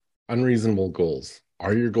Unreasonable goals.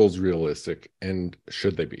 Are your goals realistic, and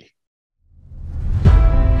should they be?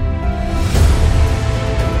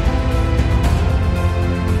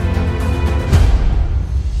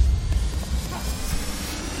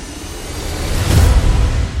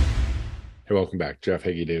 Hey, welcome back. Jeff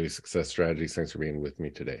Hagee, Daily Success Strategies. Thanks for being with me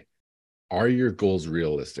today. Are your goals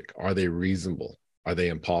realistic? Are they reasonable? Are they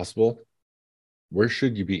impossible? Where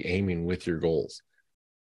should you be aiming with your goals?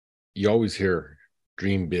 You always hear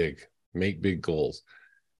dream big, make big goals.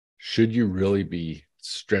 Should you really be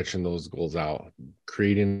stretching those goals out,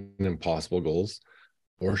 creating impossible goals,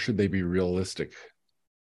 or should they be realistic?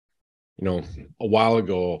 A while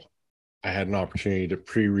ago, I had an opportunity to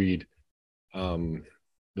pre-read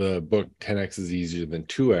the book 10X is Easier Than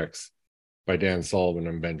 2X by Dan Sullivan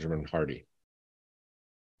and Benjamin Hardy.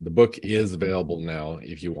 The book is available now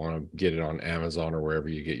if you want to get it on Amazon or wherever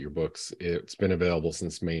you get your books. It's been available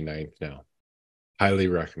since May 9th now. Highly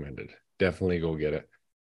recommended. Definitely go get it.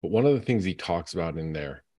 But one of the things he talks about in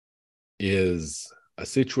there is a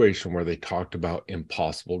situation where they talked about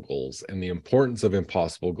impossible goals and the importance of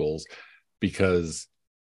impossible goals, because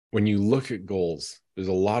when you look at goals, there's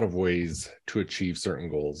a lot of ways to achieve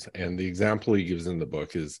certain goals. And the example he gives in the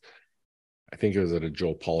book is, I think it was at a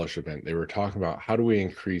Joe Polish event. They were talking about how do we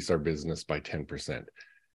increase our business by 10%?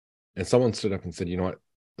 And someone stood up and said, you know what?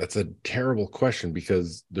 That's a terrible question,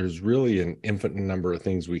 because there's really an infinite number of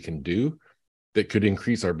things we can do that could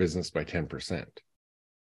increase our business by 10%.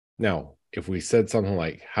 Now, if we said something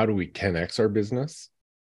like, how do we 10x our business,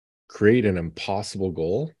 create an impossible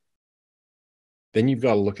goal, then you've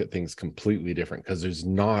got to look at things completely different, because there's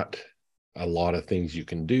not a lot of things you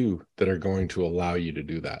can do that are going to allow you to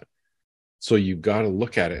do that. So you've got to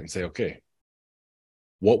look at it and say, okay,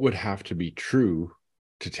 what would have to be true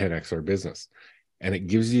to 10x our business? And it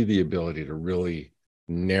gives you the ability to really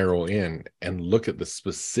narrow in and look at the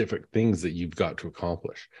specific things that you've got to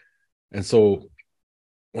accomplish. And so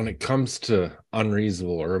when it comes to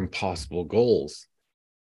unreasonable or impossible goals,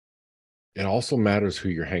 it also matters who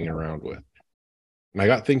you're hanging around with. And I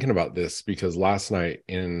got thinking about this because last night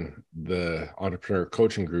in the entrepreneur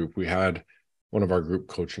coaching group, we had one of our group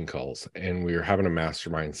coaching calls, and we were having a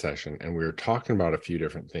mastermind session, and we were talking about a few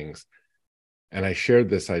different things. And I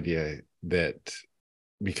shared this idea that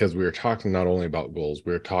because we were talking not only about goals,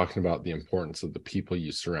 we were talking about the importance of the people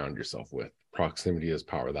you surround yourself with. Proximity is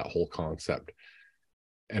power, that whole concept.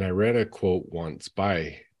 And I read a quote once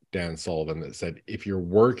by Dan Sullivan that said, if you're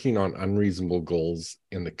working on unreasonable goals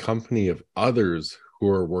in the company of others who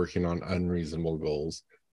are working on unreasonable goals,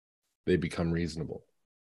 they become reasonable.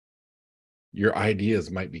 Your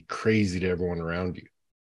ideas might be crazy to everyone around you,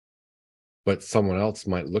 but someone else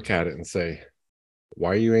might look at it and say, why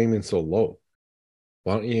are you aiming so low?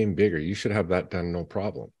 Why don't you aim bigger? You should have that done, no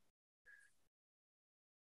problem.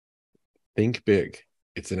 Think big.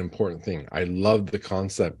 It's an important thing. I love the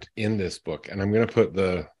concept in this book, and I'm going to put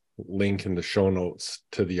the link in the show notes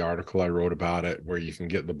to the article I wrote about it, where you can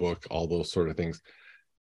get the book, all those sort of things.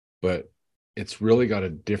 But it's really got a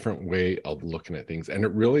different way of looking at things. And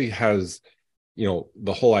it really has,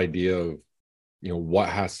 the whole idea of, what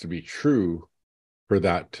has to be true for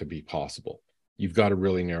that to be possible. You've got to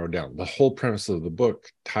really narrow down. The whole premise of the book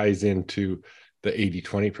ties into the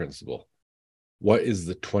 80-20 principle. What is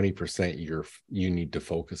the 20% you need to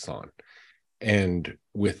focus on? And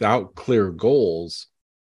without clear goals,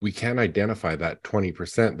 we can't identify that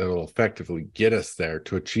 20% that will effectively get us there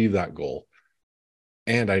to achieve that goal,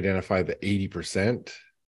 and identify the 80%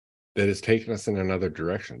 that is taking us in another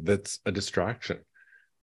direction. That's a distraction.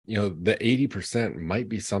 The 80% might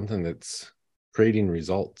be something that's creating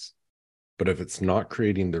results, but if it's not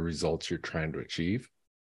creating the results you're trying to achieve,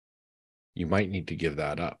 you might need to give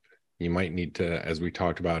that up. You might need to, as we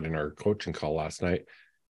talked about in our coaching call last night,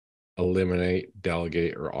 eliminate,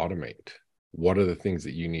 delegate, or automate. What are the things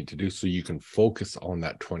that you need to do so you can focus on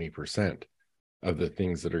that 20% of the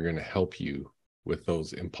things that are going to help you with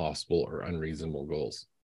those impossible or unreasonable goals?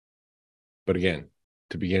 But again,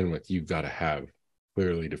 to begin with, you've got to have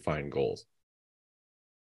clearly defined goals.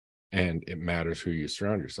 And it matters who you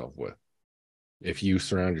surround yourself with. If you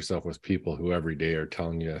surround yourself with people who every day are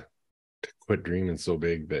telling you to quit dreaming so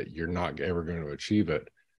big that you're not ever going to achieve it,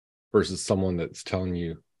 versus someone that's telling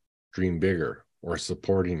you dream bigger or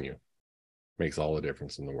supporting you, makes all the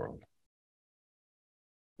difference in the world.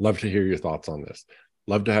 Love to hear your thoughts on this.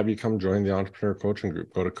 Love to have you come join the entrepreneur coaching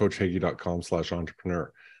group. Go to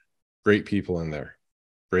coachhagee.com/entrepreneur. Great people in there,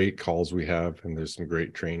 great calls we have, and there's some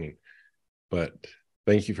great training. But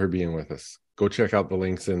thank you for being with us. Go check out the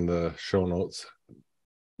links in the show notes.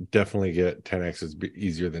 Definitely get 10X is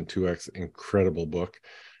Easier Than 2X. Incredible book.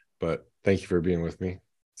 But thank you for being with me.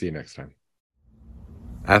 See you next time.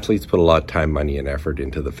 Athletes put a lot of time, money, and effort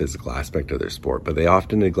into the physical aspect of their sport, but they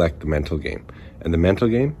often neglect the mental game. And the mental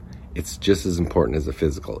game, it's just as important as the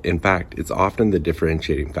physical. In fact, it's often the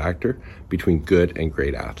differentiating factor between good and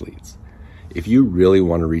great athletes. If you really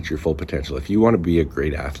want to reach your full potential, if you want to be a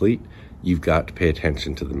great athlete, you've got to pay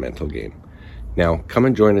attention to the mental game. Now, come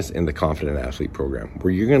and join us in the Confident Athlete program,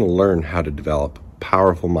 where you're going to learn how to develop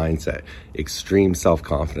powerful mindset, extreme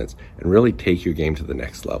self-confidence, and really take your game to the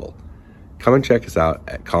next level. Come and check us out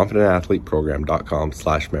at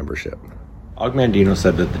confidentathleteprogram.com/membership. Og Mandino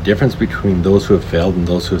said that the difference between those who have failed and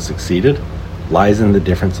those who have succeeded lies in the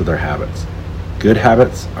difference of their habits. Good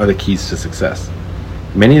habits are the keys to success.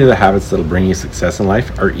 Many of the habits that will bring you success in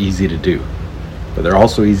life are easy to do, but they're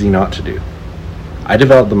also easy not to do. I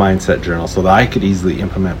developed the Mindset Journal so that I could easily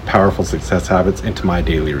implement powerful success habits into my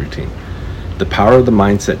daily routine. The power of the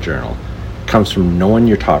Mindset Journal comes from knowing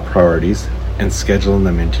your top priorities and scheduling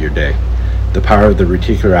them into your day. The power of the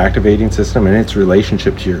reticular activating system and its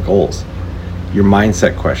relationship to your goals, your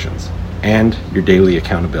mindset questions, and your daily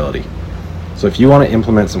accountability. So if you want to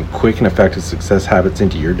implement some quick and effective success habits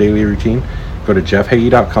into your daily routine, go to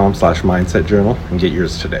jeffhagee.com/mindset journal and get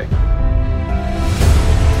yours today.